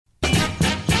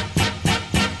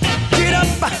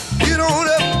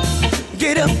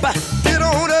Get up, get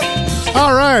on up.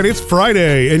 All right, it's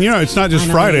Friday. And, it's not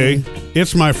just Friday.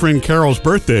 It's my friend Carol's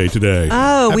birthday today.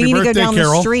 Oh, Happy we need to go birthday, down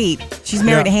Carol. the street. She's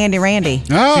married to Handy Randy.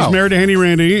 Oh. She's married to Handy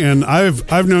Randy, and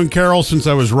I've known Carol since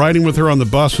I was riding with her on the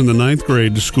bus in the 9th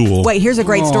grade to school. Wait, here's a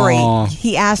great story. Aw.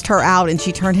 He asked her out, and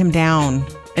she turned him down,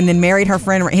 and then married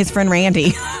his friend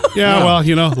Randy. Yeah,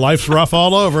 well, life's rough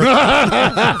all over.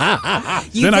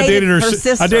 You Then I dated her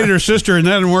sister. I dated her sister, and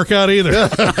that didn't work out either.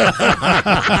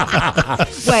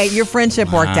 Wait, your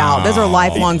friendship worked out. Those are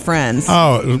lifelong friends.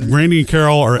 Oh, Randy and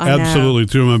Carol are I know. absolutely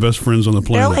two of my best friends on the They're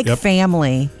planet. like Yep.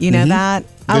 family. You know that?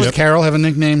 I Does was, Carol have a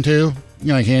nickname too?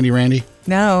 Like Handy Randy?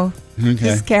 no. Okay.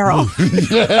 Just Carol.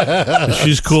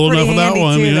 She's cool Pretty enough with that handy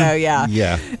one. too, Yeah. though, yeah.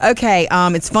 Yeah. Okay,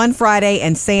 it's Fun Friday,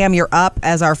 and Sam, you're up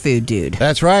as our food dude.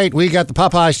 That's right. We got the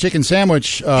Popeyes chicken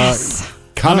sandwich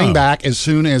coming back as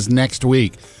soon as next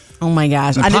week. Oh my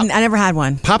gosh, I never had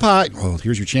one.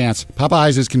 Here's your chance.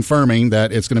 Popeyes is confirming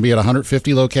that it's going to be at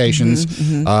 150 locations.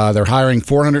 They're hiring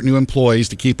 400 new employees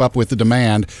to keep up with the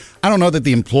demand. I don't know that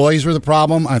the employees were the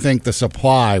problem. I think the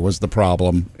supply was the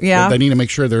problem. Yeah. They need to make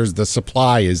sure the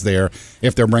supply is there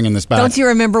if they're bringing this back. Don't you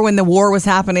remember when the war was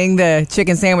happening, the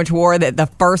chicken sandwich war, that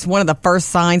one of the first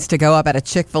signs to go up at a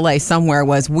Chick-fil-A somewhere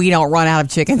was, "We don't run out of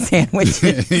chicken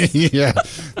sandwiches." Yeah.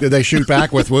 Did they shoot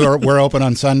back with we're open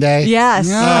on Sunday?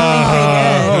 Yes, I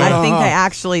think they did. I think they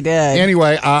actually did.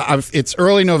 Anyway, it's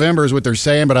early November is what they're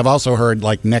saying, but I've also heard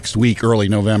like next week, early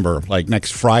November, like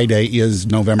next Friday is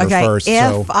November 1st. If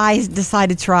So I decide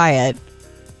to try it,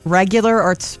 regular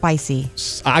or spicy?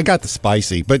 I got the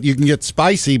spicy, but you can get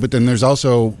spicy, but then there's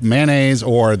also mayonnaise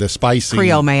or the spicy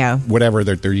Creole mayo. whatever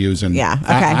that they're using. Yeah,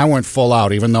 okay. I went full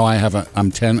out, even though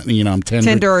I'm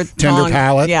tender tongue.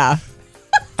 palate. Yeah.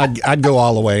 I'd go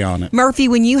all the way on it. Murphy,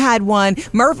 when you had one,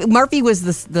 Murphy was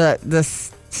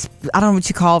the I don't know what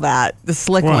you call that, the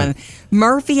slick What? one.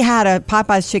 Murphy had a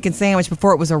Popeye's chicken sandwich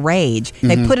before it was a rage.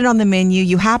 They put it on the menu.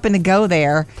 You happened to go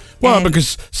there. Well, and-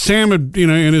 because Sam had,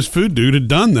 and his food dude had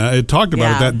done that. Had talked about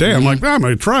Yeah. it that day. I'm like, I'm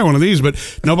going to try one of these, but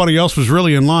nobody else was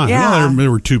really in line. Yeah. Well,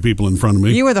 there were two people in front of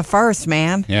me. you were the first,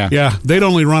 man. Yeah. Yeah, they'd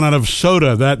only run out of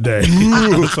soda that day.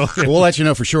 So, We'll let you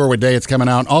know for sure what day it's coming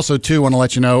out. Also, too, want to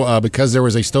let you know because there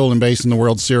was a stolen base in the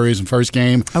World Series in first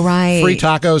game. Oh, right. Free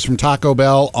tacos from Taco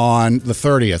Bell on the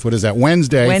 30th. What is that?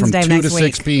 Wednesday from 2 to next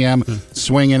 6 week. p.m.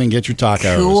 Swing in and get your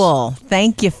tacos. Cool.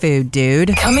 Thank you, food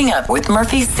dude. Coming up with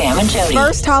Murphy, Sam, and Jody.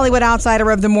 First Hollywood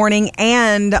Outsider of the morning,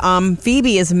 and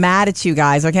Phoebe is mad at you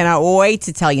guys. I cannot wait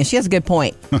to tell you. She has a good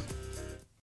point.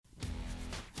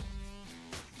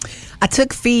 I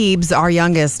took Phoebes, our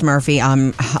youngest, Murphy, a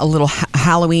little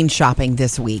Halloween shopping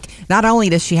this week. Not only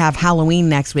does she have Halloween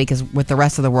next week as with the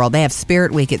rest of the world, they have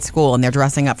Spirit Week at school, and they're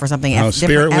dressing up for something different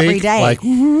Spirit every Week? day. Like,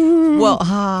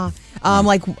 Well,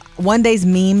 like one day's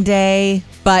meme day,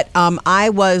 but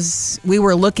we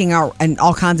were looking in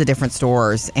all kinds of different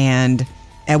stores, and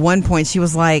at one point she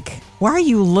was like, "What are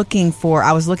you looking for?"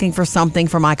 I was looking for something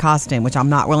for my costume, which I'm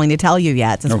not willing to tell you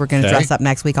yet, since we're going to Okay. dress up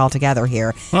next week all together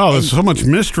here. oh, there's so much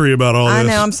mystery about all I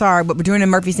this. know, I'm sorry, but we're doing a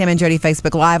Murphy, Sam, and Jody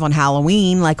Facebook Live on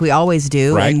Halloween like we always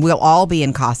do, Right. and we'll all be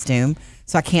in costume,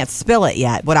 so I can't spill it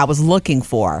yet, what I was looking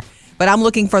for. But I'm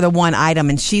looking for the one item,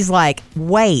 and she's like,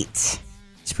 wait.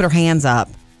 She put her hands up.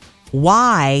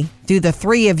 Why do the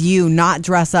three of you not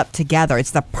dress up together?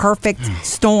 It's the perfect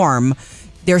storm.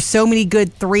 There's so many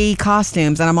good three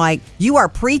costumes, and I'm like, you are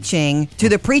preaching to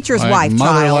the preacher's like wife,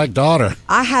 mother child. like daughter.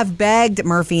 I have begged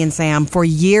Murphy and Sam for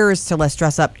years to let's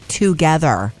dress up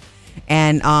together.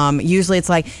 And usually it's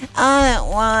like, I don't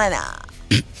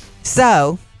wanna.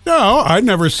 So, No, I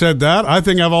never said that. I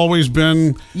think I've always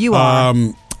been. You are.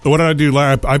 What did I do?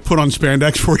 I put on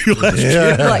spandex for you last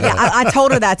year. look, I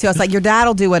told her that too. I was like, your dad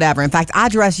will do whatever. In fact, I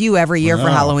dress you every year for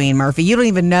Halloween, Murphy. You don't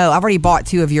even know. I've already bought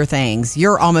 2 of your things.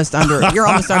 You're almost underway.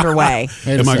 Wait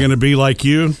a Am I second. going to be like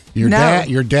you? Your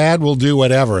dad will do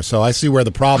whatever. So I see where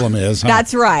the problem is. Huh?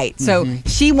 That's right. So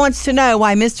she wants to know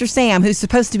why Mr. Sam, who's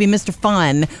supposed to be Mr.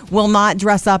 Fun, will not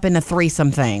dress up in a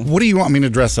threesome thing. What do you want me to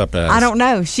dress up as? I don't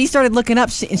know. She started looking up,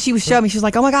 and she was showing me. She was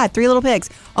like, "Oh my God, 3 little pigs!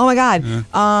 Oh my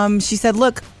God!" She said,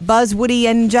 "Look, Buzz, Woody,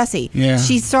 and Jesse." Yeah.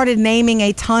 She started naming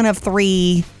a ton of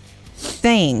 3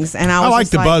 things, and I was like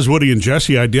just the Buzz, Woody, and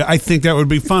Jesse idea. I think that would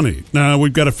be funny. Now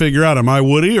we've got to figure out: am I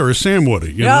Woody or Sam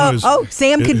Woody? You know,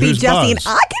 Sam could be who's Jesse, and Buzz?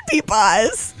 I could be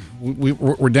Buzz.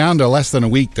 We're down to less than a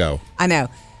week, though. I know.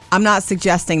 I'm not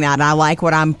suggesting that. And I like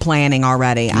what I'm planning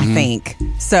already, I think.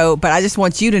 So, but I just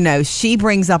want you to know she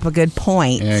brings up a good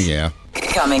point. Yeah.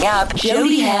 Coming up,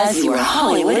 Jody has your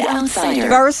Hollywood Outsider.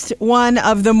 First one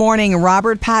of the morning,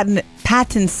 Robert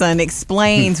Pattinson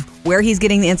explains where he's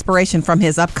getting the inspiration from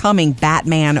his upcoming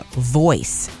Batman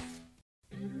voice.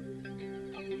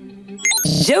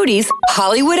 Jody's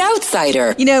Hollywood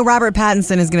Outsider. You know, Robert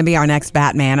Pattinson is going to be our next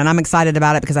Batman, and I'm excited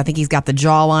about it because I think he's got the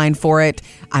jawline for it.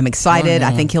 I'm excited.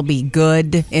 I think he'll be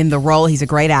good in the role. He's a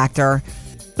great actor.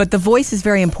 But the voice is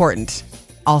very important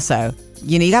also.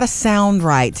 You know, you got to sound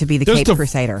right to be the Caped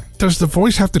Crusader. Does the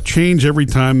voice have to change every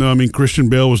time, though? I mean, Christian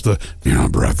Bale was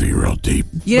breathy, real deep.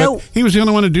 You know, he was the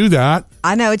only one to do that.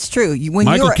 I know, it's true.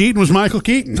 Michael Keaton was Michael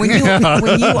Keaton. He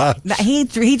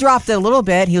dropped it a little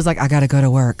bit. He was like, I got to go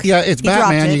to work. Yeah, it's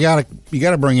Batman. You got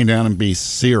to bring him down and be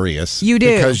serious. You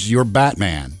do. Because you're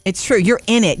Batman. It's true. You're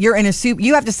in it. You're in a soup.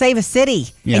 You have to save a city.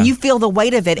 Yeah. And you feel the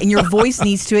weight of it. And your voice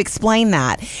needs to explain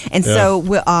that. And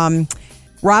so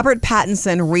Robert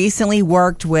Pattinson recently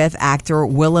worked with actor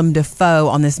Willem Dafoe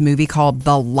on this movie called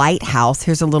The Lighthouse.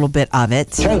 Here's a little bit of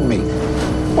it. Tell me,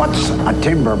 what's a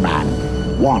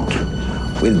timberman want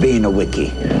with being a wiki?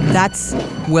 That's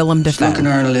Willem Dafoe. Still can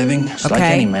earn a living, just like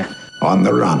any man. On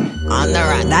the run. On the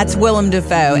run. That's Willem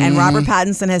Dafoe. And Robert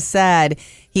Pattinson has said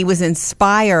he was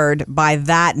inspired by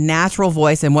that natural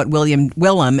voice and what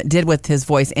Willem did with his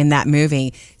voice in that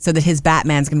movie, so that his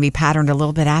Batman's going to be patterned a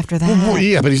little bit after that. Well,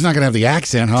 yeah, but he's not going to have the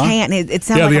accent, huh? Can't. It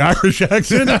sounds like the Irish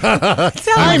accent.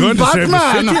 I'm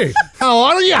Batman. How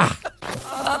are ya?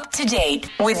 Up to date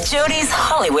with Jody's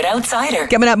Hollywood Outsider.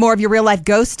 Coming up, more of your real life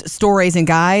ghost stories. And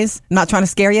guys, I'm not trying to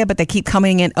scare you, but they keep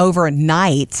coming in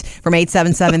overnight from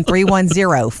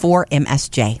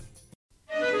 877-310-4MSJ.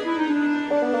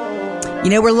 You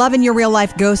know, we're loving your real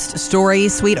life ghost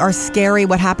stories, sweet or scary.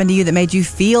 What happened to you that made you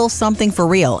feel something for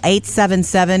real?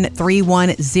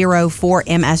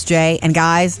 877-310-4MSJ. And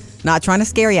guys, not trying to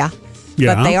scare you,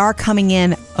 but they are coming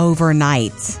in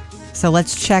overnight. So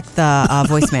let's check the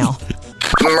voicemail.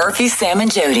 Murphy, Sam,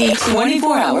 and Jody,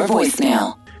 24-hour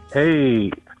voicemail. Hey,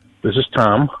 this is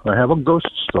Tom. I have a ghost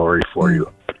story for you.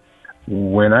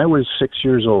 When I was 6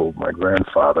 years old, my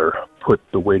grandfather put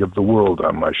the weight of the world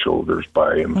on my shoulders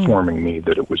by informing me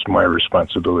that it was my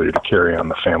responsibility to carry on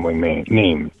the family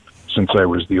name since I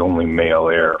was the only male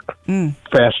heir.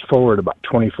 Fast forward about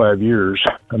 25 years,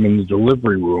 I'm in the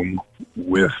delivery room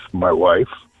with my wife,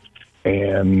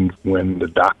 and when the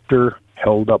doctor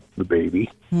held up the baby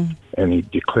and he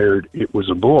declared it was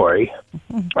a boy,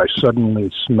 I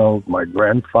suddenly smelled my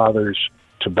grandfather's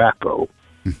tobacco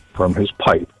from his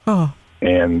pipe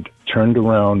and turned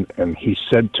around, and he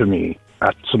said to me,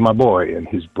 "That's my boy," in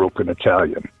his broken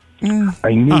Italian.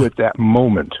 I knew at that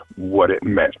moment what it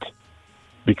meant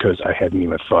because I hadn't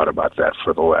even thought about that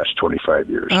for the last 25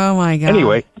 years. Oh, my God.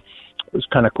 Anyway, it was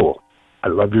kind of cool. I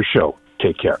love your show.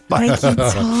 Take care. Bye. Thank you,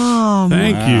 Tom.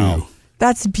 Thank you.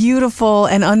 That's beautiful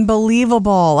and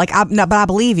unbelievable. But I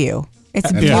believe you.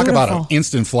 It's beautiful. Talk about an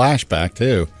instant flashback,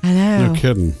 too. I know. No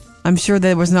kidding. I'm sure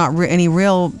there was not any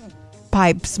real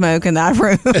pipe smoke in that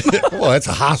room. Well, it's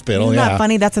a hospital, Isn't that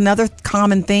funny? That's another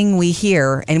common thing we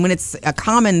hear. And when it's a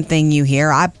common thing you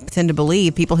hear, I tend to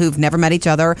believe people who've never met each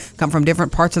other, come from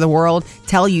different parts of the world,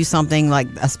 tell you something like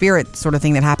a spirit sort of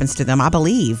thing that happens to them. I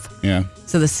believe. Yeah.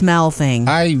 So the smell thing.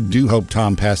 I do hope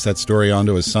Tom passed that story on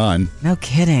to his son. No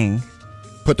kidding.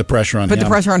 Put the pressure on him. Put the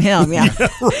pressure on him, yeah.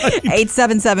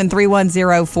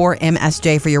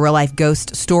 877-310-4MSJ for your real life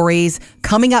ghost stories.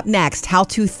 Coming up next, how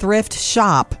to thrift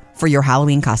shop for your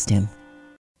Halloween costume.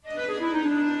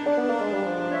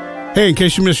 Hey, in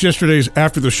case you missed yesterday's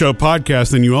After the Show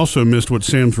podcast, then you also missed what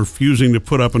Sam's refusing to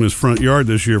put up in his front yard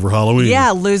this year for Halloween.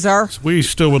 Yeah, loser. We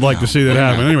still would like to see that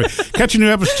happen. Anyway, catch a new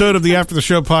episode of the After the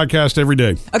Show podcast every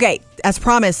day. Okay, as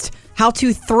promised, how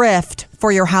to thrift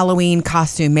for your Halloween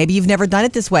costume. Maybe you've never done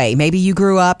it this way. Maybe you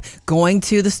grew up going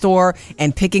to the store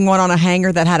and picking one on a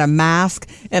hanger that had a mask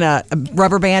and a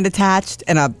rubber band attached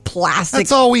and a plastic.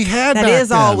 That's all we had That back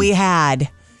is all then. we had.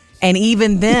 And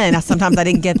even then, sometimes I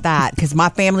didn't get that because my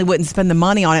family wouldn't spend the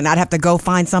money on it, and I'd have to go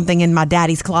find something in my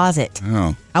daddy's closet.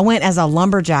 Oh. I went as a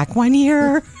lumberjack one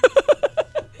year.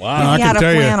 Wow, I He had can a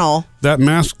tell flannel. you, that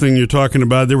mask thing you're talking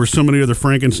about, there were so many other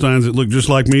Frankensteins that looked just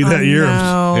like me that year.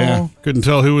 No. Yeah. Couldn't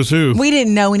tell who was who. We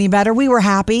didn't know any better. We were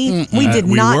happy. We did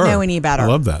We not were. know any better. I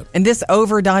love that. In this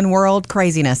overdone world,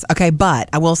 craziness. Okay, but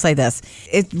I will say this.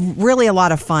 It's really a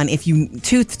lot of fun if you,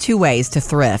 two ways to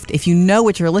thrift. If you know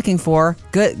what you're looking for,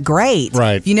 good, great.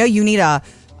 Right. If you know you need a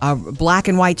black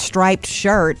and white striped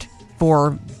shirt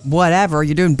for whatever,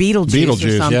 you're doing Beetlejuice or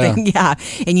Beetlejuice, something. Yeah.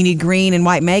 And you need green and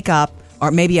white makeup or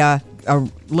maybe a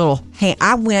little hand.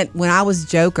 I went when I was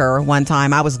Joker one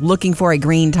time. I was looking for a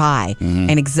green tie,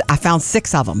 and I found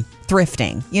 6 of them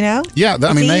thrifting. You know? Yeah,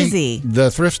 I mean, easy.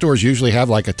 The thrift stores usually have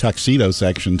like a tuxedo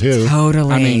section too.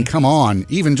 Totally. I mean, come on.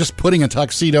 Even just putting a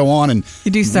tuxedo on and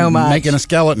You do so much. making a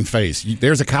skeleton face.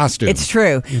 There's a costume. It's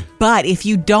true. But if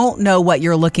you don't know what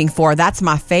you're looking for, that's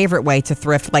my favorite way to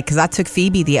thrift. Like, because I took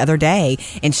Phoebe the other day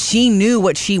and she knew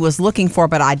what she was looking for,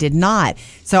 but I did not.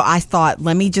 So I thought,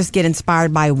 let me just get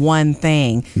inspired by one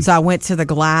thing. So I went to the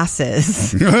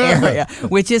glasses area,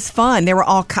 which is fun. They were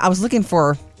all, I was looking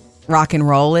for rock and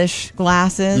roll-ish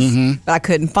glasses, but I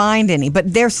couldn't find any.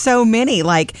 But there's so many.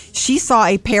 Like, she saw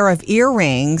a pair of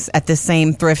earrings at the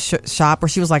same thrift shop where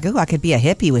she was like, ooh, I could be a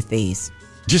hippie with these.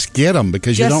 Just get them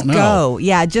because you don't know. Go.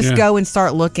 Yeah, just go and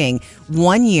start looking.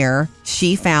 One year,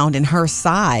 she found in her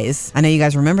size, I know you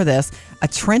guys remember this, a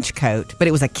trench coat, but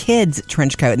it was a kid's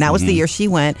trench coat. And that was the year she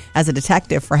went as a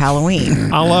detective for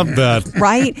Halloween. I love that.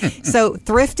 Right? So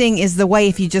thrifting is the way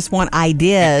if you just want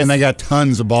ideas. And they got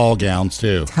tons of ball gowns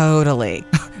too. Totally.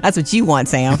 That's what you want,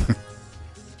 Sam.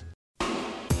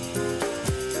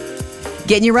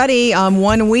 Getting you ready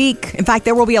 1 week. In fact,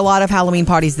 there will be a lot of Halloween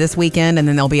parties this weekend, and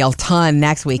then there'll be a ton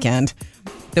next weekend.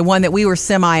 The one that we were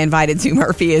semi-invited to,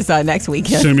 Murphy, is next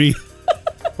weekend. Simi.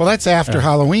 Well, that's after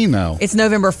Halloween, though. It's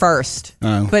November 1st,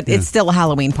 Oh, it's still a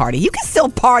Halloween party. You can still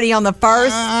party on the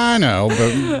 1st. I know,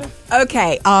 but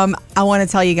Okay, I want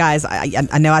to tell you guys,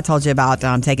 I know I told you about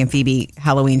taking Phoebe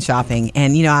Halloween shopping,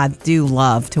 and, you know, I do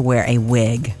love to wear a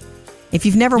wig. If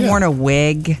you've never worn a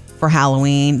wig for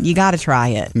Halloween, you got to try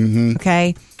it,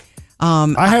 okay?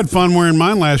 I had fun wearing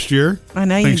mine last year. I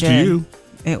know thanks you did. to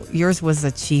you. Yours was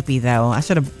a cheapie, though. I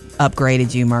should have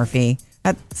upgraded you, Murphy.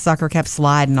 That sucker kept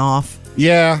sliding off.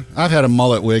 yeah, I've had a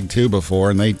mullet wig too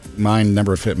before, and mine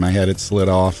never fit my head. It slid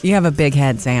off. You have a big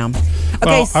head, Sam. Okay,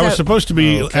 Well, so I was supposed to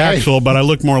be Axel, but I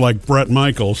look more like Brett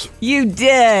Michaels. you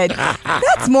did.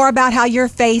 That's more about how your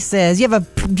face is. You have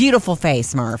a beautiful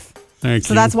face, Murph. Thank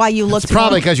So you. that's why you looked. It's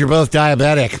probably because you're both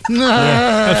diabetic.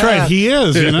 That's right. He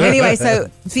is. You know. Anyway, so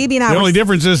Phoebe and I The were only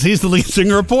difference is he's the lead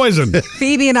singer of Poison.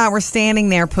 Phoebe and I were standing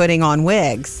there putting on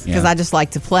wigs because Yeah. I just like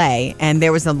to play. And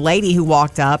there was a lady who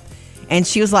walked up and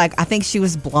she was like, I think she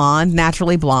was blonde,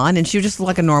 naturally blonde. And she was just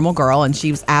like a normal girl. And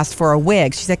she was asked for a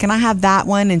wig. She said, can I have that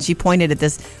one? And she pointed at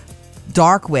this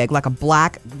dark wig, like a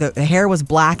black, the hair was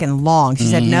black and long. She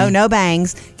said, no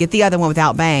bangs. Get the other one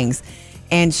without bangs.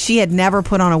 And she had never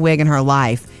put on a wig in her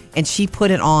life. And she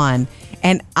put it on.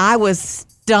 And I was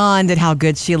stunned at how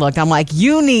good she looked. I'm like,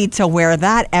 you need to wear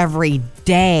that every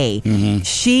day.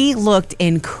 She looked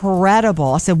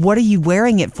incredible. I said, what are you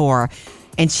wearing it for?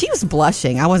 And she was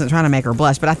blushing. I wasn't trying to make her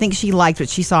blush, but I think she liked what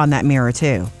she saw in that mirror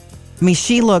too. I mean,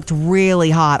 she looked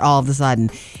really hot all of a sudden.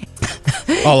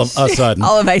 All of a sudden.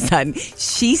 All of a sudden.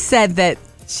 She said that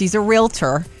she's a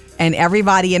realtor and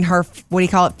everybody in her, what do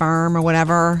you call it, firm or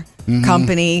whatever,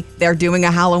 company, they're doing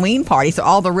a Halloween party. So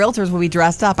all the realtors will be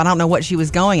dressed up. I don't know what she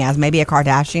was going as, maybe a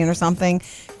Kardashian or something,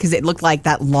 because it looked like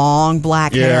that long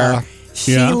black hair.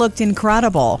 She looked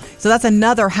incredible. So that's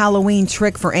another Halloween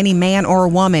trick for any man or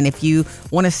woman. If you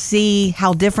want to see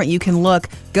how different you can look,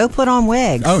 go put on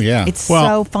wigs. Oh, yeah. It's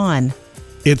Well, so fun.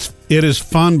 It is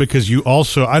fun because you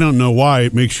also, I don't know why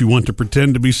it makes you want to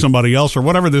pretend to be somebody else or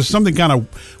whatever. There's something kind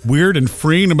of weird and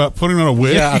freeing about putting on a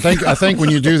wig. Yeah, I think when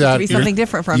you do that, Be something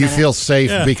different for a you minute. feel safe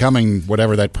becoming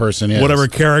whatever that person is. Whatever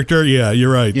character. Yeah,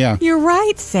 you're right. Yeah. You're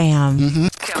right, Sam.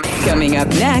 Coming up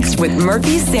next with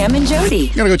Murphy, Sam, and Jody.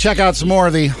 I'm going to go check out some more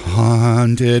of the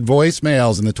haunted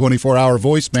voicemails in the 24-hour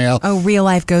voicemail. Oh, real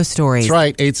life ghost stories. That's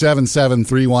right,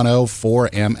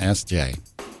 877-310-4MSJ.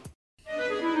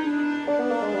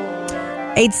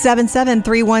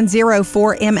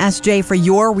 877-310-4MSJ for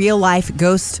your real life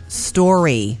ghost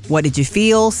story. What did you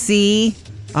feel, see,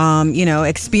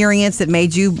 experience that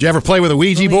made you, Did you ever play with a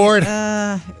Ouija board?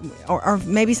 or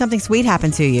maybe something sweet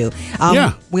happened to you?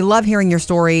 Yeah. We love hearing your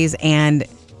stories, and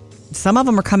some of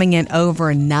them are coming in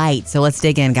overnight. So let's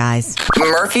dig in, guys.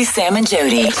 Murphy, Sam, and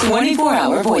Jody.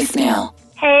 24-hour voicemail.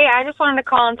 Hey, I just wanted to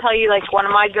call and tell you, one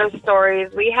of my ghost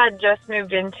stories. We had just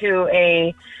moved into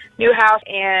a new house,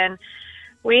 and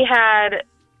we had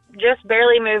just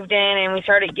barely moved in, and we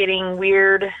started getting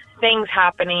weird things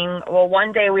happening. Well,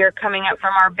 one day we were coming up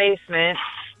from our basement,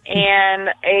 and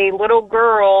a little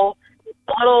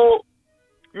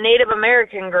Native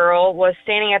American girl was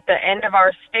standing at the end of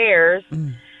our stairs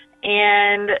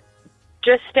and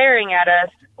just staring at us.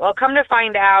 Well, come to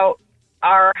find out,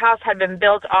 our house had been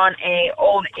built on a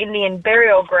old Indian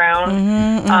burial ground.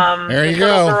 There you this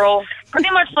little go. girl pretty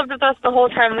much lived with us the whole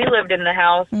time we lived in the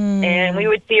house, and we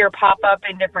would see her pop up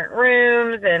in different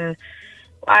rooms, and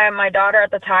my daughter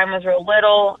at the time was real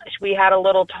little. We had a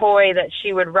little toy that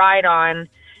she would ride on,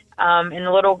 and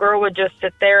the little girl would just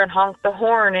sit there and honk the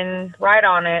horn and ride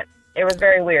on it. It was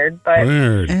very weird, but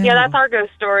yeah, that's our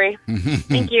ghost story.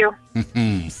 Thank you.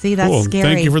 See, that's cool. scary.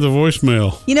 Thank you for the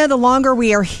voicemail. You know, the longer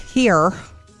we are here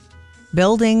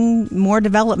building more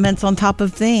developments on top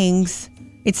of things,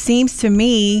 it seems to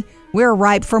me we're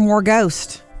ripe for more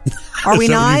ghosts. Are we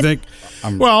Is that what not? you think?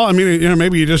 Well, I mean,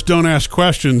 maybe you just don't ask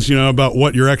questions, about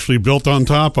what you're actually built on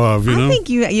top of. I think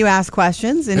you ask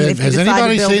questions, and if you Has decide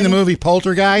anybody to build seen the movie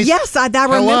Poltergeist? Yes, I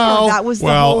remember Hello? that was the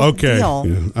Well, whole okay. deal.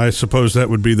 Yeah, I suppose that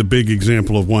would be the big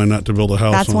example of why not to build a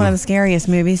house. That's one of the scariest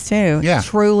movies, too. Yeah.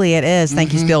 Truly it is.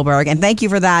 Thank you, Spielberg. And thank you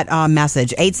for that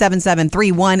message.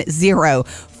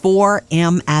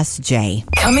 877-310-4MSJ.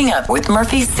 Coming up with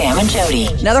Murphy, Sam, and Jody.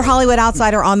 Another Hollywood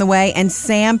outsider on the way, and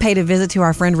Sam paid a visit to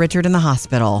our friend Richard in the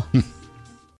hospital.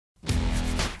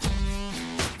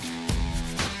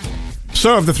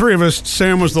 So, of the three of us,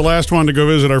 Sam was the last one to go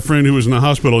visit our friend who was in the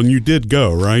hospital, and you did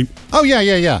go, right? Oh,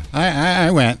 yeah. I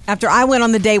went. After I went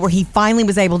on the day where he finally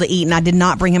was able to eat, and I did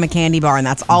not bring him a candy bar, and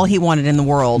that's all he wanted in the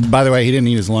world. By the way, he didn't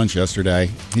eat his lunch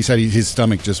yesterday. He said his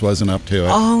stomach just wasn't up to it.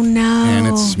 Oh, no. And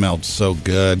it smelled so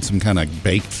good. Some kind of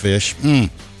baked fish.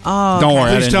 Oh, Don't worry.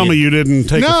 I Please didn't tell eat- me you didn't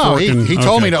take a No, fork and... he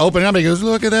told okay. me to open it up. He goes,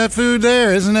 look at that food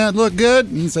there. Isn't that look good?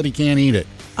 And he said he can't eat it.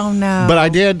 Oh, no. But I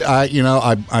did, I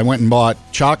went and bought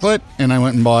chocolate and I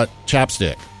went and bought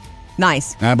chapstick.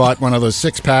 Nice. And I bought one of those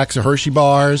 6 packs of Hershey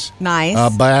bars. Nice.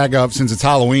 A bag of, since it's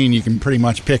Halloween, you can pretty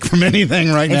much pick from anything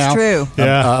right now. It's true.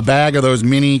 Yeah. A bag of those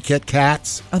mini Kit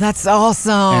Kats. Oh, that's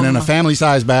awesome. And then a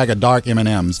family-sized bag of dark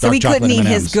M&Ms. So dark he chocolate couldn't eat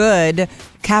M&Ms. his good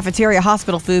cafeteria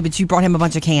hospital food, but you brought him a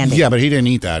bunch of candy. Yeah, but he didn't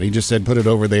eat that. He just said, "Put it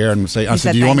over there." And I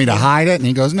said, "Do you want me to hide it?" And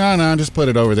he goes, "No, just put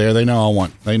it over there. They know I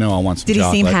want some Did he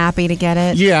chocolate." seem happy to get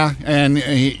it? Yeah,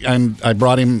 and I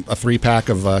brought him a 3-pack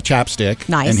of chapstick.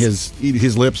 Nice. And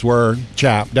his lips were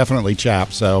definitely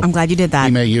chapped. So I'm glad you did that.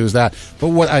 he may use that. But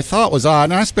what I thought was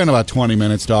odd, and I spent about 20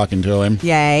 minutes talking to him.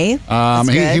 Yay. That's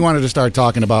good. He wanted to start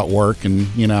talking about work and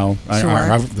Sure.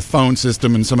 the phone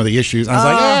system and some of the issues. I was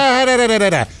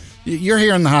like, you're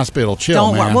here in the hospital. Chill,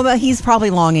 Don't man. worry. Well, but he's probably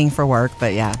longing for work,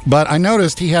 but yeah. But I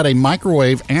noticed he had a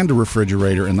microwave and a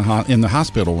refrigerator in the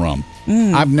hospital room.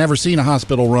 I've never seen a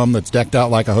hospital room that's decked out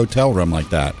like a hotel room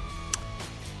like that.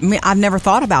 I mean, I've never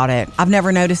thought about it. I've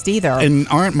never noticed either. And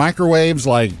aren't microwaves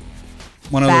like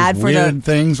one of Bad those for weird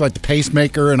things, like the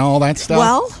pacemaker and all that stuff?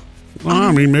 Well,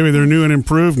 I mean, maybe they're new and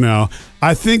improved now.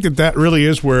 I think that really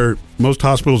is where most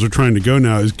hospitals are trying to go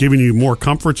now, is giving you more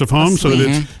comforts of home, so that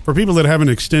it's for people that have an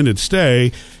extended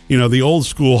stay. The old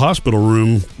school hospital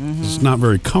room is not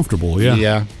very comfortable.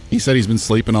 Yeah. He said he's been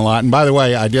sleeping a lot. And by the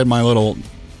way, I did my little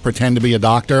pretend to be a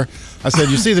doctor. I said,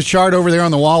 "You see the chart over there on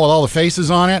the wall with all the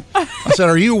faces on it?" I said,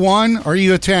 "Are you 1 or are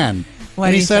you a 10?" What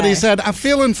And did he he said, say? "I'm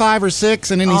feeling 5 or 6."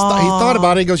 And then he thought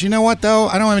about it. He goes, "You know what, though?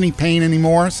 I don't have any pain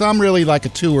anymore, so I'm really like a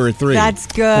 2 or a 3. that's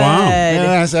good. Wow. And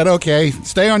I said, "Okay,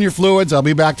 stay on your fluids. I'll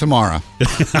be back tomorrow."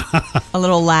 A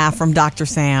little laugh from Dr.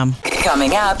 Sam.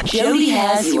 Coming up, Jody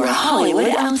has your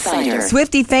Hollywood Outsider.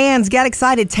 Swiftie fans, get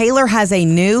excited. Taylor has a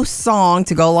new song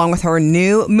to go along with her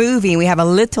new movie. We have a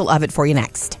little of it for you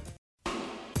next.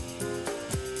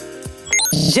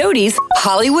 Jody's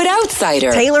Hollywood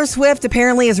Outsider. Taylor Swift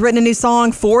apparently has written a new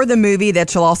song for the movie that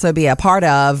she'll also be a part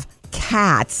of,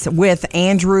 Cats, with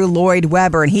Andrew Lloyd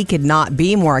Webber, and he could not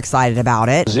be more excited about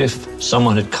it. As if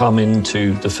someone had come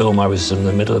into the film I was in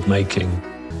the middle of making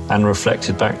and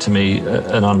reflected back to me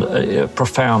a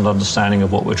profound understanding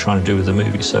of what we're trying to do with the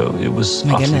movie. So it was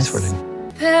My utterly goodness.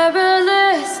 thrilling.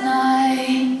 Perilous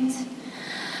night,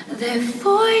 their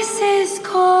voices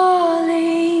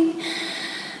calling,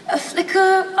 a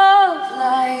flicker of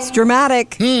light. It's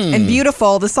dramatic and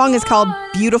beautiful. The song is called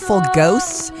Beautiful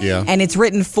Ghosts, Yeah. and it's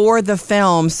written for the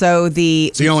film. So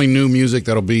It's the only new music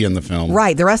that'll be in the film.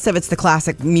 Right. The rest of it's the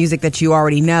classic music that you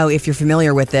already know if you're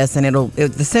familiar with this. And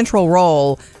the central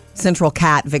role, central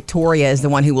cat, Victoria, is the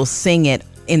one who will sing it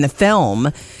in the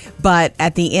film. But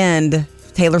at the end,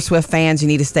 Taylor Swift fans, you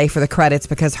need to stay for the credits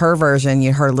because her version,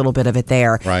 you heard a little bit of it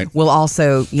there, Right. will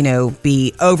also,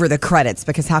 be over the credits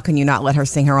because how can you not let her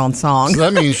sing her own song? So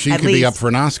that means she At could be least. up for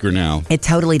an Oscar now. It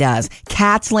totally does.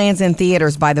 Cats lands in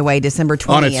theaters, by the way, December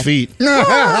 20th. On its feet.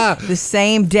 The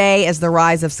same day as The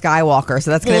Rise of Skywalker.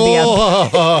 So that's going to be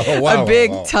a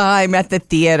big time at the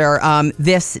theater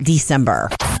this December.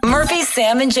 Murphy,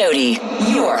 Sam, and Jody,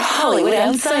 your Hollywood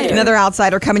Outsider. Another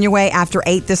outsider coming your way after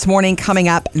 8 this morning. Coming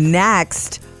up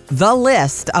next, the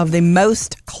list of the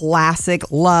most classic,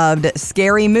 loved,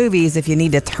 scary movies if you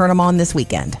need to turn them on this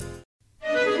weekend.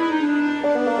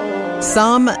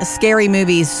 Some scary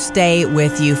movies stay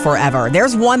with you forever.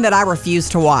 There's one that I refuse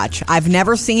to watch. I've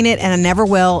never seen it and I never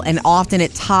will, and often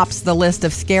it tops the list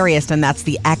of scariest, and that's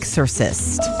The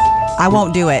Exorcist. I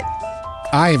won't do it.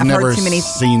 I've never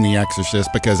seen The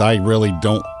Exorcist because I really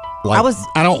don't like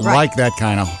like that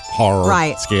kind of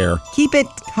horror scare. Keep it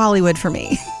Hollywood for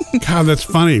me. God, that's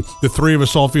funny. The three of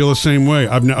us all feel the same way.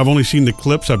 I've only seen the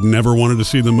clips. I've never wanted to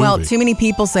see the movie. Well, too many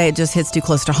people say it just hits too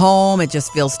close to home. It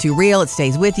just feels too real. It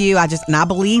stays with you. And I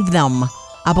believe them.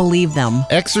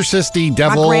 Exorcist-y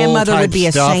devil. My grandmother would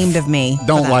be stuff. ashamed of me.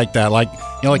 Don't like that. Like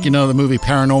the movie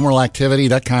Paranormal Activity.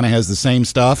 That kind of has the same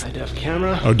stuff.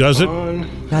 Camera. Oh, does it?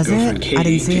 Does it? Katie, I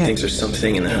didn't see she it. thinks there's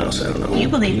something in the house. I don't know. You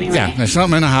believe me, right? Yeah, there's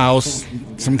something in the house.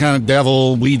 Some kind of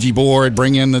devil Ouija board.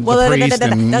 Bring in the priest,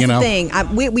 and that's the thing.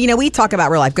 We talk about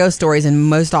real life ghost stories, and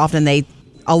most often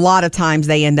a lot of times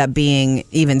they end up being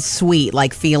even sweet,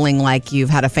 like feeling like you've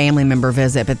had a family member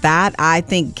visit. But that, I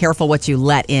think, careful what you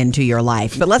let into your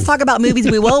life. But let's talk about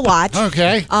movies we will watch.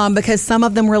 Okay. Because some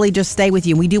of them really just stay with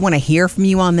you. We do want to hear from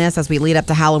you on this as we lead up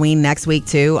to Halloween next week,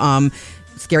 too.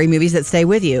 Scary movies that stay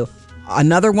with you.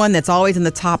 Another one that's always in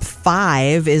the top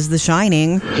 5 is The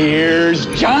Shining. Here's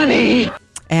Johnny.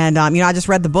 And, I just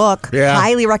read the book. Yeah.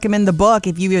 Highly recommend the book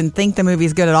if you even think the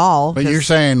movie's good at all. But you're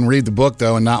saying read the book,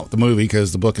 though, and not the movie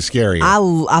because the book is scary.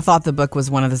 I thought the book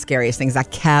was one of the scariest things. I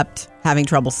kept having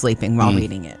trouble sleeping while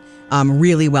reading it.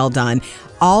 Really well done.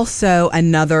 Also,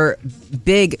 another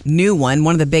big new one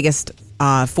of the biggest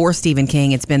for Stephen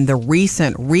King. It's been the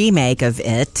recent remake of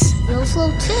it. Yellow Flow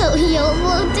 2. Yellow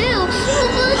Flow 2. Yellow Flow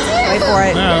 2. Wait for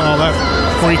it. All that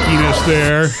freakiness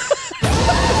there.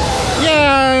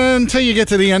 Yeah, until you get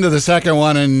to the end of the second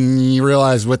one and you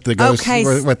realize what the ghost,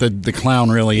 what the clown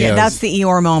really is. That's the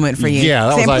Eeyore moment for you. Yeah,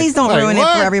 that Sam, was please don't ruin it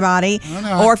for everybody.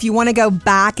 Or if you want to go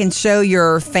back and show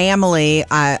your family,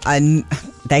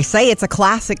 they say it's a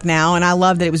classic now, and I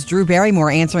love that it was Drew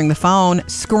Barrymore answering the phone.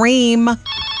 Scream.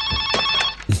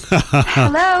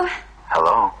 Hello.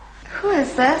 Hello. Who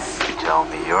is this? Tell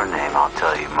me your name, I'll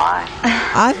tell you mine.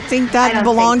 I think that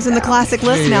belongs in the classic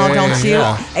list now, don't you?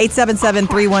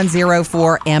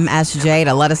 877-310-4MSJ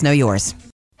to let us know yours.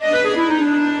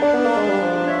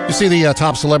 You see the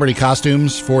top celebrity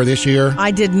costumes for this year? I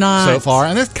did not. So far.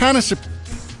 And it kind of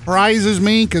surprises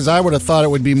me because I would have thought it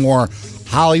would be more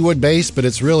Hollywood-based, but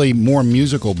it's really more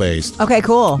musical-based. Okay,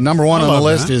 cool. Number one on the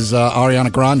list is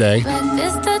Ariana Grande.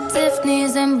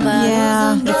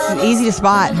 Yeah, it's easy to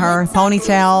spot her.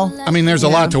 Ponytail. I mean, there's a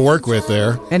lot to work with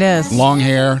there. It is. Long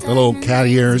hair, the little cat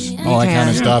ears, all that kind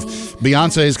of stuff.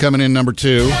 Beyonce is coming in number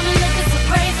 2.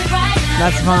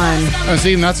 That's fun.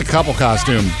 See, that's a couple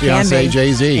costume. Beyonce,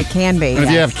 Jay-Z. It can be. And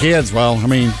if you have kids, well, I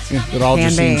mean, it all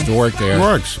just seems to work there. It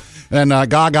works. And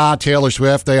Gaga, Taylor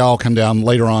Swift, they all come down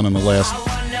later on in the list.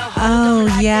 Oh,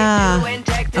 yeah.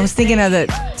 I was thinking of the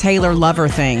Taylor Lover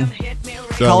thing.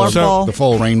 Colorful. The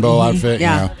full rainbow outfit.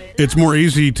 Yeah. You know. It's more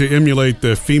easy to emulate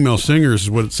the female singers, is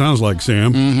what it sounds like,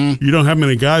 Sam. Mm-hmm. You don't have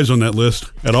many guys on that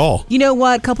list at all. You know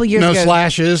what? A couple years ago. No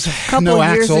slashes. No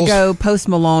years axles. ago, Post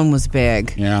Malone was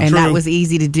big. Yeah. And True. that was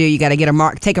easy to do. You got to get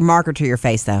take a marker to your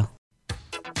face, though.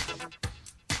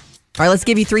 All right, let's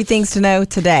give you 3 things to know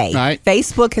today. All right.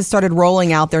 Facebook has started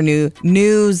rolling out their new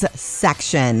news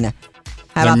section. How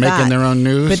They're about making that? their own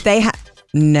news? But they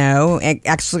no,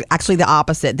 actually the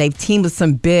opposite. They've teamed with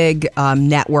some big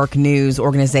network news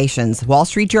organizations. Wall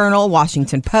Street Journal,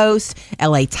 Washington Post,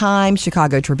 LA Times,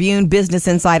 Chicago Tribune, Business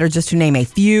Insider, just to name a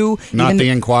few. Not the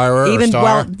Inquirer or Star?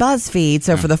 Well, BuzzFeed,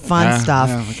 so for the fun stuff.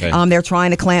 Yeah, okay. They're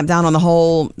trying to clamp down on the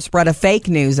whole spread of fake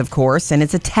news, of course, and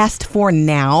it's a test for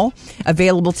now,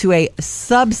 available to a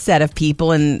subset of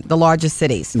people in the largest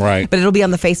cities. Right. But it'll be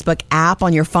on the Facebook app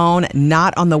on your phone,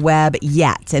 not on the web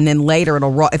yet. And then later,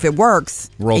 if it works,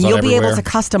 rolls and out you'll be able everywhere. to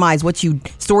customize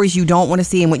stories you don't want to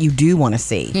see and what you do want to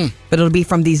see. But it'll be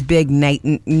from these big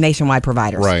nationwide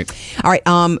providers. Right. All right.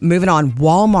 Moving on.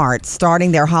 Walmart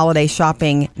starting their holiday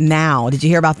shopping now. Did you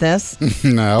hear about this?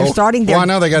 No. They're starting their. Well, I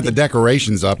know they got the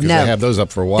decorations up because they have those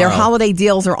up for a while. Their holiday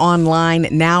deals are online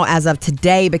now as of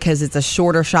today because it's a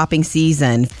shorter shopping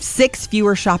season. 6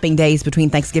 fewer shopping days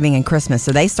between Thanksgiving and Christmas.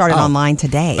 So they started online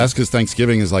today. That's because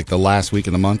Thanksgiving is like the last week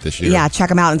of the month this year. Yeah, check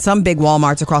them out. And some big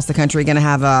Walmarts across the country are going to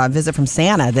have a visit from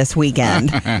Santa this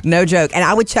weekend. No joke. And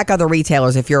I would check other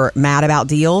retailers if you're mad about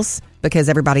deals, because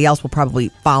everybody else will probably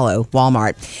follow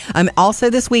Walmart. Also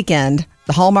this weekend,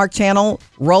 the Hallmark Channel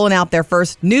rolling out their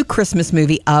first new Christmas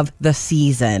movie of the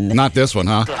season. Not this one,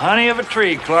 huh? The honey of a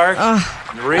tree, Clark.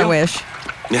 I wish.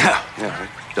 Yeah.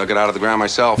 Dug it out of the ground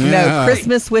myself. No,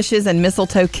 Christmas Wishes and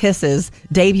Mistletoe Kisses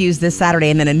debuts this Saturday,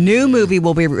 and then a new movie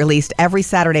will be released every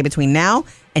Saturday between now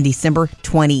and December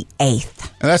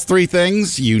 28th. And that's 3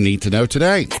 things you need to know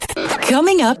today.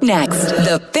 Coming up next,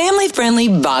 the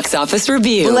family-friendly box office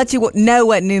review. We'll let you know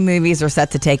what new movies are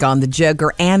set to take on The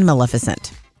Joker and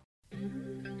Maleficent.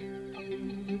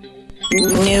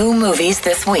 New movies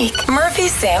this week. Murphy,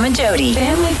 Sam, and Jody.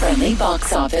 Family-friendly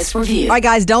box office review. All right,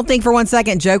 guys, don't think for one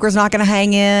second Joker's not going to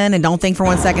hang in, and don't think for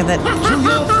one second that...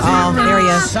 Oh, there he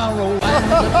is.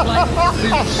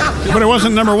 But it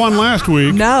wasn't number 1 last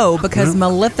week. No, because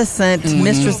Maleficent,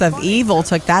 Mistress of Evil,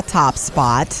 took that top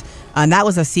spot. And that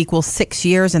was a sequel 6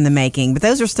 years in the making. But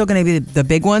those are still going to be the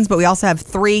big ones. But we also have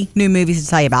 3 new movies to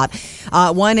tell you about.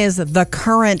 One is The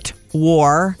Current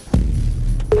War.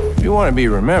 If you want to be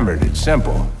remembered, it's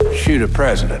simple. Shoot a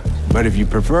president. But if you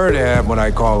prefer to have what I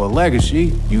call a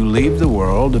legacy, you leave the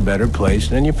world a better place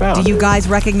than you found it. Do you guys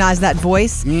recognize that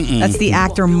voice? That's the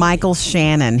actor Michael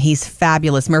Shannon. He's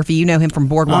fabulous. Murphy, you know him from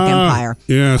Boardwalk Empire.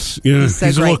 Yes, yeah.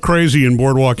 He's a little crazy in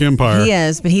Boardwalk Empire. He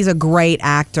is, but he's a great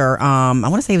actor. I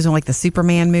want to say he was in like the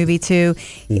Superman movie too.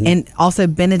 And also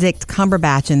Benedict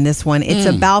Cumberbatch in this one. It's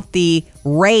about the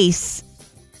race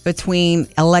between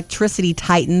electricity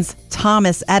titans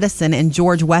Thomas Edison and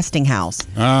George Westinghouse.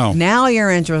 Oh. Now you're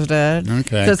interested.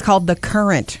 Okay. So it's called The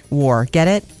Current War. Get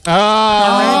it? Oh,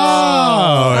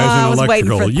 as in I was waiting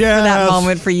for Yes. that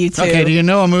moment for you too. Okay, do you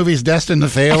know a movie's destined to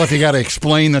fail if you got to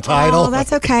explain the title? Oh,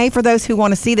 that's okay for those who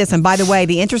want to see this. And by the way,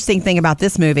 the interesting thing about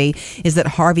this movie is that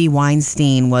Harvey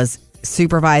Weinstein was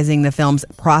supervising the film's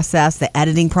process, the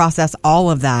editing process, all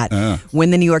of that.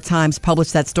 When the New York Times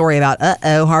published that story about,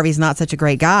 Harvey's not such a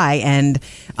great guy. And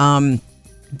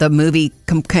the movie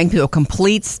came to a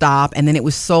complete stop, and then it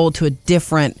was sold to a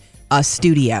different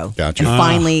studio. Gotcha. And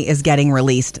finally is getting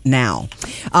released now.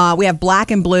 We have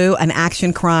Black and Blue, an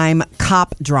action crime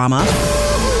cop drama.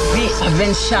 I've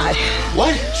been shot.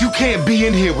 What? You can't be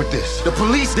in here with this. The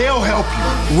police, they'll help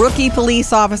you. Rookie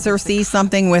police officer sees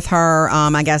something with her,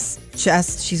 I guess,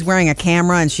 chest. She's wearing a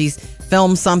camera and she's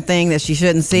filmed something that she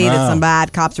shouldn't see that some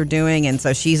bad cops are doing. And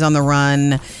so she's on the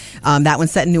run. That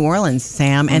one's set in New Orleans,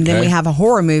 Sam. And then we have a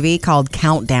horror movie called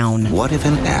Countdown. What if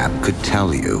an app could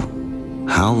tell you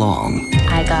how long?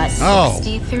 I got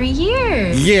 63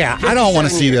 years. Yeah, I don't want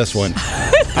to see this one.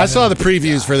 I saw the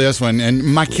previews for this one, and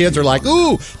my kids are like,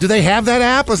 ooh, do they have that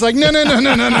app? I was like, no.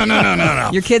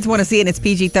 Your kids want to see it, and it's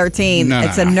PG-13. No.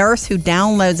 It's a nurse who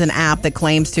downloads an app that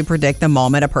claims to predict the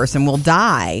moment a person will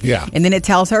die. Yeah. And then it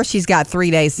tells her she's got 3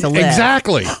 days to live.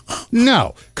 Exactly.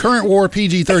 No. Current War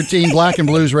PG-13, Black and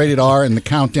Blues rated R, and The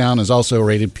Countdown is also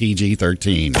rated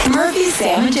PG-13. Murphy,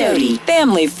 Sam, and Jody.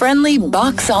 Family-friendly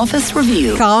box office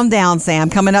review. Calm down, Sam.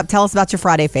 Coming up, tell us about your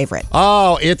Friday favorite.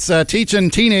 Oh, it's teaching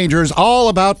teenagers all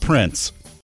about Prince.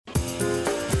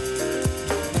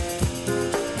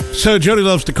 So Jody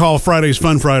loves to call Fridays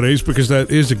Fun Fridays because that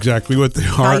is exactly what they are.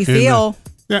 How you feel?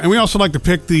 And we also like to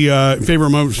pick the favorite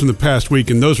moments from the past week,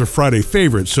 and those are Friday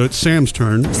favorites. So it's Sam's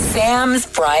turn. Sam's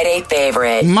Friday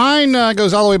favorite. Mine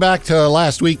goes all the way back to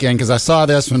last weekend because I saw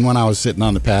this one when I was sitting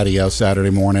on the patio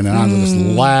Saturday morning, and I just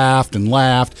laughed and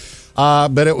laughed.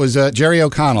 But it was Jerry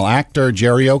O'Connell, actor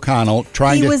Jerry O'Connell,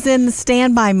 He was in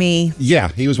Stand By Me. Yeah,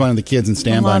 he was one of the kids in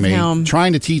Stand By Me. Him.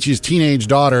 Trying to teach his teenage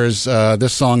daughters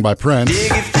this song by Prince.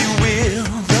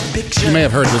 You may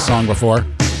have heard this song before.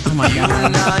 Oh my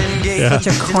God. Such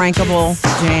a crankable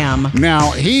jam.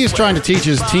 Now, he's trying to teach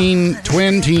his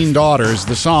twin teen daughters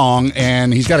the song,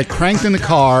 and he's got it cranked in the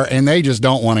car, and they just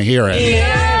don't want to hear it.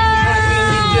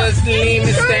 Just leave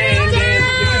me standing.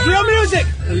 This is real music.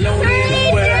 Alone in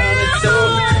the world.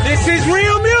 This is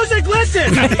real music.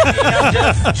 Listen. I'm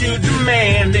just too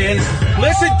demanding.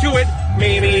 Listen to it.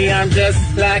 Maybe I'm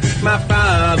just like my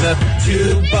father.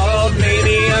 Too bald.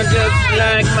 Maybe I'm just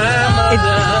like my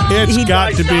mother. It's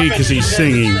got to be because he's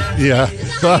singing. Yeah.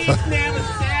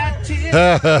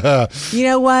 You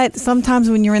know what? Sometimes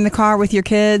when you're in the car with your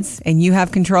kids and you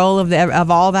have control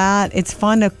of all that, it's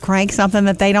fun to crank something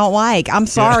that they don't like. I'm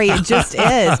sorry, it just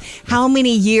is. How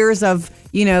many years of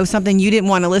something you didn't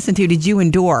want to listen to did you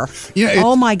endure?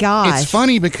 Oh my gosh. It's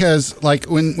funny because like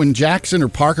when Jackson or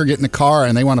Parker get in the car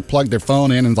and they want to plug their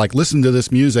phone in and like listen to this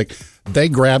music, they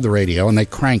grab the radio and they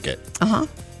crank it.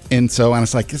 And so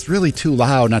it's like, it's really too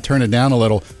loud, and I turn it down a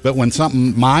little. But when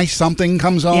something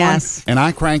comes on and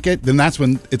I crank it, then that's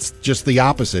when it's just the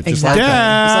opposite. Just Exactly. like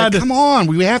that. It's like, come on,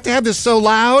 we have to have this so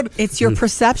loud. It's your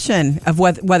perception of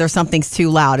whether something's too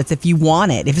loud. It's if you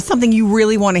want it. If it's something you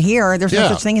really want to hear, there's no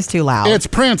such thing as too loud. It's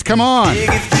Prince, come on.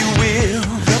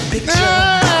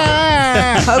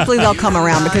 Hopefully they'll come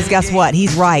around because guess what?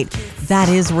 He's right. that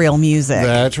is real music.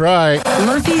 That's right.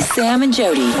 Murphy, Sam, and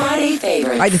Jody. Friday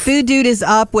favorites. All right, the Food Dude is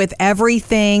up with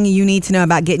everything you need to know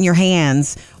about getting your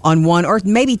hands on one or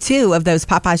maybe two of those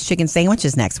Popeyes chicken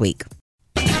sandwiches next week.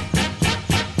 Get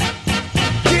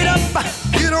up,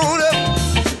 get on up,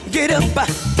 get up,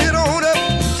 get on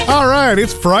up. All right,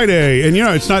 it's Friday. And,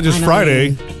 it's not just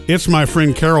Friday. It's my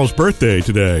friend Carol's birthday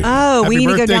today. Oh, Happy we need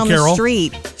to go birthday, down Carol. the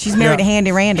street. She's married to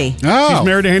Handy Randy. Oh. She's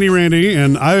married to Handy Randy,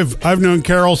 and I've known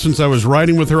Carol since I was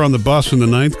riding with her on the bus in the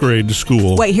 9th grade to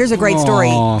school. Wait, here's a great story.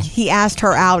 Aw. He asked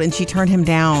her out, and she turned him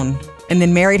down, and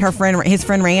then married his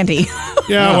friend Randy.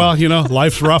 Yeah, well,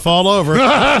 life's rough all over. Then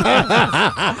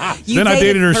I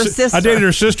dated her sister. I dated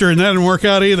her sister, and that didn't work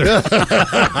out either.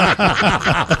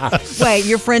 Wait,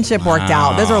 your friendship worked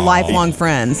out. Those are lifelong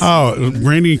friends. Oh,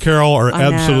 Randy and Carol are I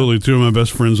know. absolutely two of my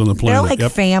best friends on the planet. They're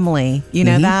like family. You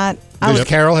know that? Does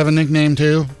Carol have a nickname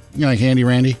too? Like Handy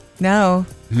Randy? No.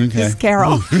 Okay. Just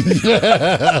Carol.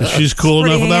 She's cool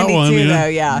enough with that Handy one. too, Yeah. though,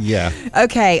 yeah. Yeah.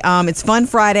 Okay, it's Fun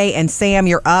Friday, and Sam,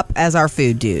 you're up as our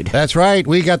food dude. That's right.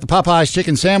 We got the Popeyes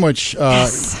chicken sandwich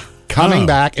coming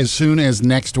back as soon as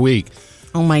next week.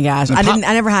 Oh my gosh, I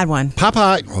never had one.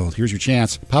 Here's your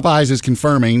chance. Popeyes is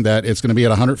confirming that it's going to be at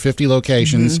 150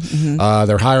 locations.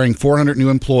 They're hiring 400 new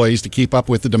employees to keep up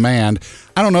with the demand.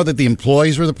 I don't know that the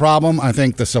employees were the problem. I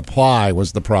think the supply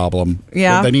was the problem.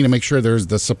 Yeah. They need to make sure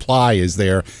the supply is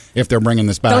there if they're bringing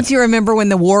this back. Don't you remember when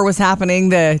the war was happening,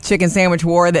 the chicken sandwich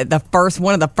war, that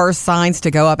one of the first signs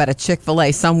to go up at a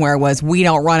Chick-fil-A somewhere was, "We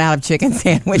don't run out of chicken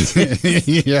sandwiches."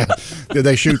 Yeah. Did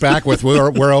they shoot back with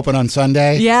 "We're open on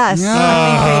Sunday"? Yes,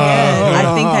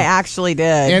 I think they actually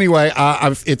did. Anyway,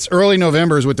 it's early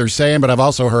November is what they're saying, but I've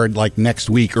also heard like next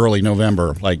week, early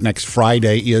November, like next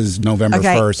Friday is November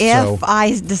 1st. If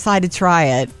I decide to try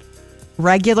it,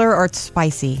 regular or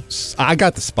spicy? I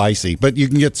got the spicy, but you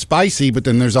can get spicy, but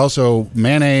then there's also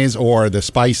mayonnaise or the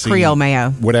spicy Creole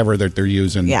mayo, whatever that they're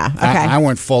using. Yeah, okay. I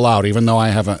went full out, even though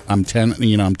I'm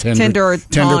tender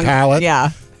palate.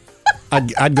 Yeah.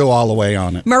 I'd go all the way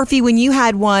on it. Murphy, when you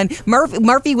had one,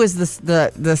 Murphy was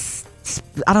the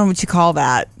I don't know what you call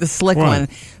that, the slick one.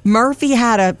 Murphy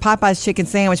had a Popeyes chicken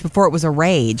sandwich before it was a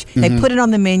rage. They put it on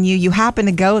the menu. You happened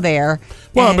to go there.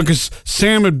 Well, because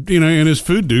Sam had, and his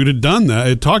food dude had done that.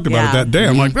 Had talked about it that day.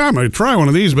 I'm like, I'm going to try one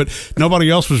of these, but nobody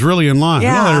else was really in line.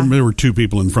 Yeah. Well, there were two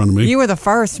people in front of me. You were the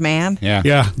first, man. Yeah.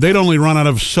 Yeah. They'd only run out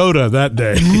of soda that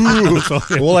day.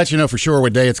 We'll let you know for sure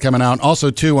what day it's coming out.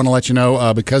 Also, too, want to let you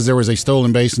know, because there was a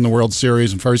stolen base in the World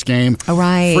Series in first game. All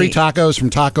right. Free tacos from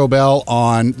Taco Bell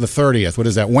on the 30th. What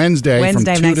is that? Wednesday from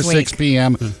 2 to 6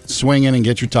 p.m. Swing in and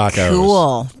get your tacos.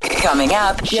 Cool. Coming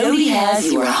up, Jody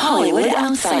has your Hollywood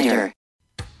Outsider.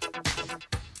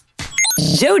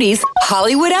 Jody's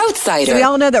Hollywood Outsider. So we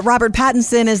all know that Robert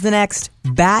Pattinson is the next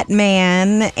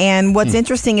Batman, and what's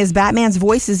interesting is Batman's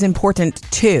voice is important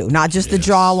too, not just the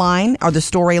jawline or the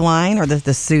storyline, or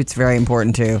the suit's very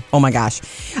important too. Oh my gosh.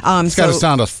 It's got to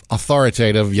sound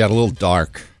authoritative yet a little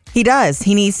dark. He does.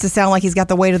 He needs to sound like he's got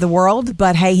the weight of the world,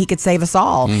 but hey, he could save us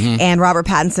all. And Robert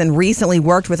Pattinson recently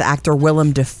worked with actor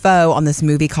Willem Dafoe on this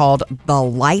movie called The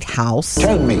Lighthouse.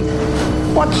 Tell me,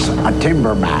 what's a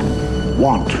timberman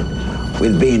want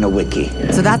with being a wiki?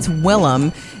 So that's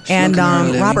Willem. And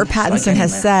Robert Pattinson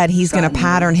has said he's going to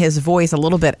pattern his voice a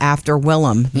little bit after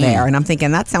Willem there. And I'm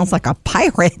thinking, that sounds like a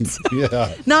pirate.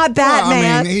 Yeah. Not Batman.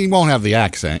 Well, I mean, he won't have the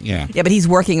accent, yeah. Yeah, but he's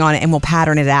working on it, and we'll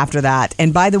pattern it after that.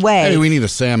 And by the way... Hey, we need a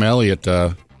Sam Elliott.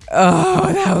 Oh,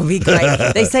 that would be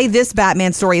great. They say this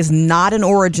Batman story is not an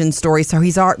origin story, so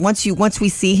he's once we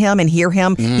see him and hear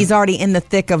him, he's already in the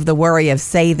thick of the worry of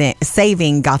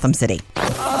saving Gotham City.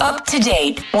 Up to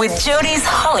date with Jody's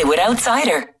Hollywood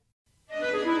Outsider.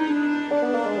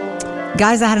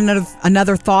 Guys, I had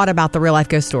another thought about the real life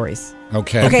ghost stories.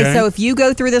 Okay. Okay, so if you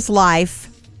go through this life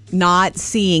not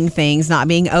seeing things, not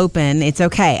being open, it's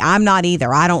okay. I'm not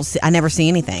either. I never see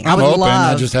anything. I'm open.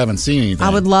 I just haven't seen anything. I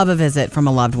would love a visit from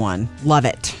a loved one. Love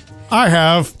it. I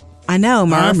have. I know,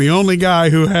 Murph. I'm the only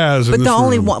guy who has. But in the this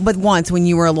only room. one, but once when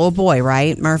you were a little boy,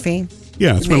 right, Murphy?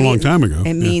 Yeah, it's been a long time ago.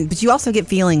 I mean, but you also get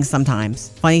feelings sometimes.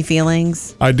 Funny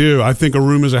feelings. I do. I think a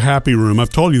room is a happy room. I've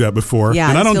told you that before. Yeah,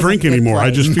 and I it don't feels drink like a good anymore. I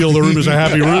place. just feel the room is a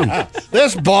happy room.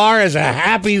 This bar is a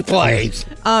happy place.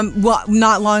 Well,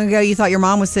 not long ago, you thought your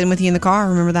mom was sitting with you in the car.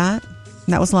 Remember that?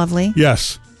 That was lovely.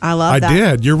 Yes. I love that. I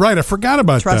did. You're right. I forgot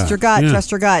about that. Trust your gut. Yeah. Trust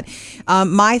your gut.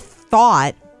 My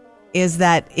thought is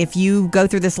that if you go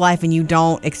through this life and you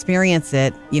don't experience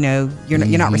it, you're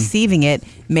not receiving it,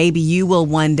 maybe you will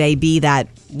one day be that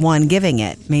one giving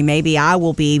it. I mean, maybe I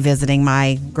will be visiting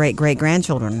my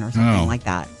great-great-grandchildren or something like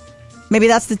that. Maybe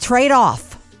that's the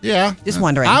trade-off. Yeah. Just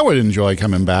wondering. I would enjoy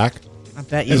coming back.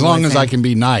 bet you As long would, as Sam. I can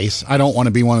be nice. I don't want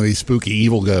to be one of these spooky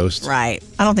evil ghosts. Right.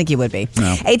 I don't think you would be.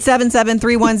 No.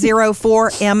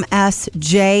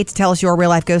 877-310-4MSJ to tell us your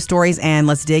real-life ghost stories. And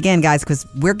let's dig in, guys, because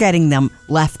we're getting them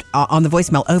left on the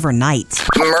voicemail overnight.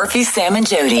 Murphy, Sam, and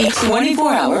Jody,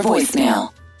 24-hour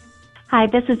voicemail. Hi,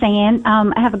 this is Ann.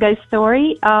 I have a ghost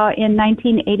story. In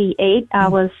 1988, I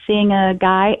was seeing a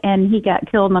guy, and he got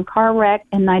killed in a car wreck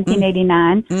in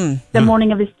 1989. The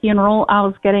morning of his funeral, I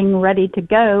was getting ready to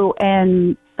go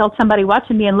and felt somebody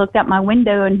watching me and looked out my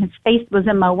window, and his face was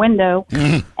in my window.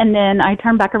 And then I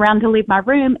turned back around to leave my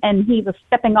room, and he was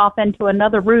stepping off into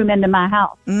another room into my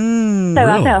house. So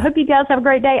I said, I hope you guys have a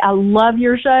great day. I love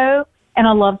your show, and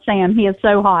I love Sam. He is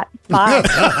so hot. Bye.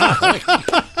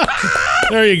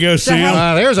 There you go,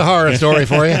 Sam. There's a horror story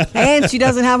for you. And she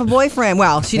doesn't have a boyfriend.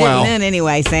 Well, she didn't then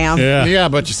anyway, Sam. Yeah,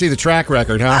 but you see the track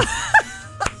record, huh?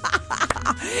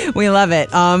 We love it.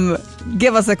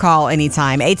 Give us a call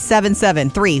anytime.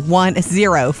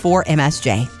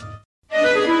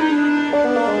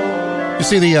 877-310-4MSJ. You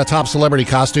see the top celebrity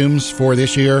costumes for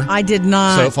this year? I did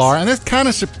not. So far. And this kind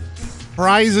of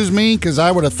surprises me because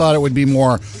I would have thought it would be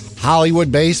more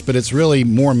Hollywood based, but it's really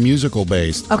more musical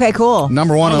based. Okay, cool.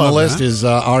 Number one on the list is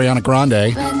Ariana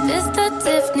Grande.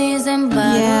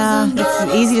 Yeah,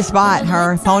 it's easy to spot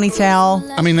her. Ponytail.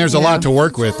 I mean, there's a lot to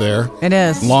work with there. It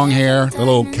is. Long hair, the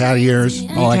little cat ears,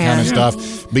 all that kind of stuff.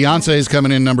 Beyonce is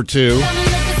coming in number 2.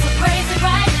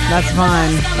 That's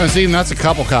fun. That's a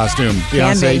couple costume.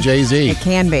 Beyonce, Jay-Z. It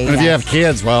can be. And if you have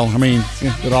kids, well, I mean,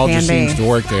 it all just seems to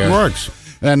work there. It works.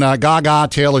 And Gaga,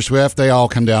 Taylor Swift, they all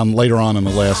come down later on in the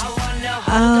list.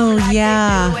 Oh,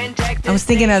 yeah. I was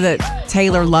thinking of the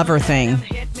Taylor Lover thing.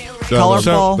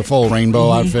 Colorful. The full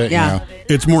rainbow outfit. Yeah. You know.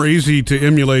 It's more easy to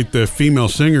emulate the female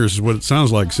singers, is what it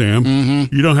sounds like, Sam.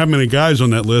 You don't have many guys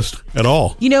on that list at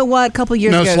all. You know what? A couple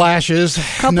years ago. No slashes,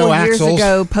 couple no years axles.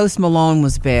 ago, Post Malone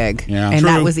was big. Yeah. And True.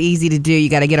 that was easy to do. You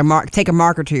got to get take a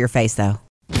marker to your face, though.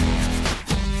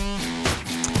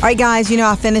 All right, guys,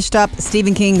 I finished up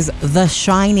Stephen King's The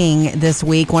Shining this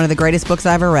week, one of the greatest books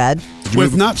I ever read.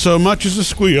 With not so much as a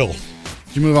squeal.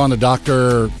 Did you move on to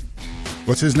Dr.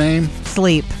 What's his name?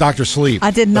 Sleep. Dr. Sleep. I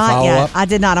did The not yet. follow-up? I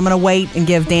did not. I'm going to wait and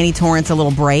give Danny Torrance a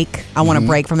little break. I want a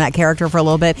break from that character for a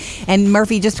little bit. And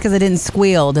Murphy, just because I didn't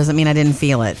squeal doesn't mean I didn't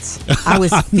feel it. I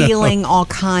was feeling all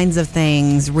kinds of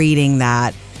things reading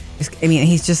that. I mean,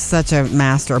 he's just such a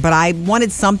master. But I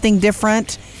wanted something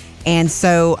different. And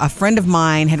so a friend of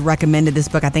mine had recommended this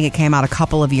book. I think it came out a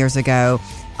couple of years ago,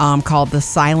 called The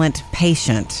Silent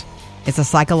Patient. It's a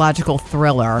psychological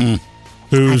thriller.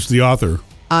 Who's the author?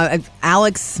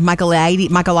 Alex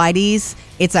Michaelides.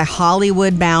 It's a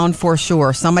Hollywood bound for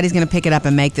sure. Somebody's going to pick it up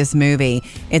and make this movie.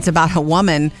 It's about a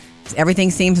woman.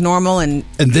 Everything seems normal, and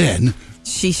then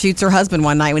she shoots her husband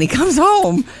one night when he comes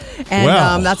home.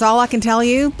 And that's all I can tell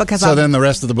you. Then the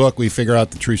rest of the book, we figure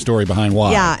out the true story behind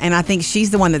why. Yeah, and I think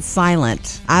she's the one that's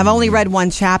silent. I've only read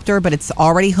one chapter, but it's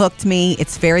already hooked me.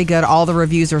 It's very good. All the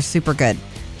reviews are super good.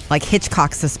 Like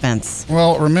Hitchcock suspense.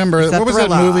 Well, remember, what was that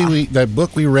thriller. movie, that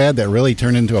book we read that really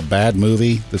turned into a bad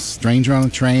movie? The Stranger on the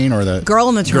Train or the Girl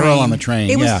on the Train? Girl on the Train,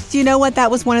 It was, you know what?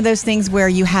 That was one of those things where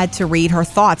you had to read her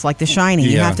thoughts, like The Shining.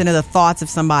 You Yeah. have to know the thoughts of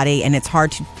somebody, and it's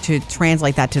hard to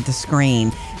translate that to the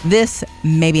screen. This,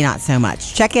 maybe not so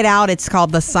much. Check it out. It's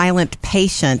called The Silent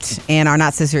Patient in our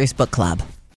Not So Serious Book Club.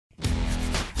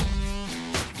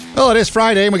 Well, it is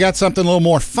Friday, and we got something a little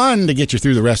more fun to get you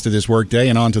through the rest of this workday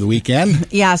and on to the weekend.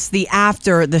 Yes, the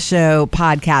After the Show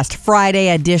podcast, Friday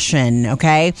edition,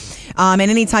 okay? And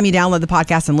anytime you download the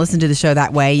podcast and listen to the show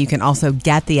that way, you can also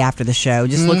get the After the Show.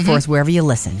 Just look for us wherever you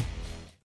listen.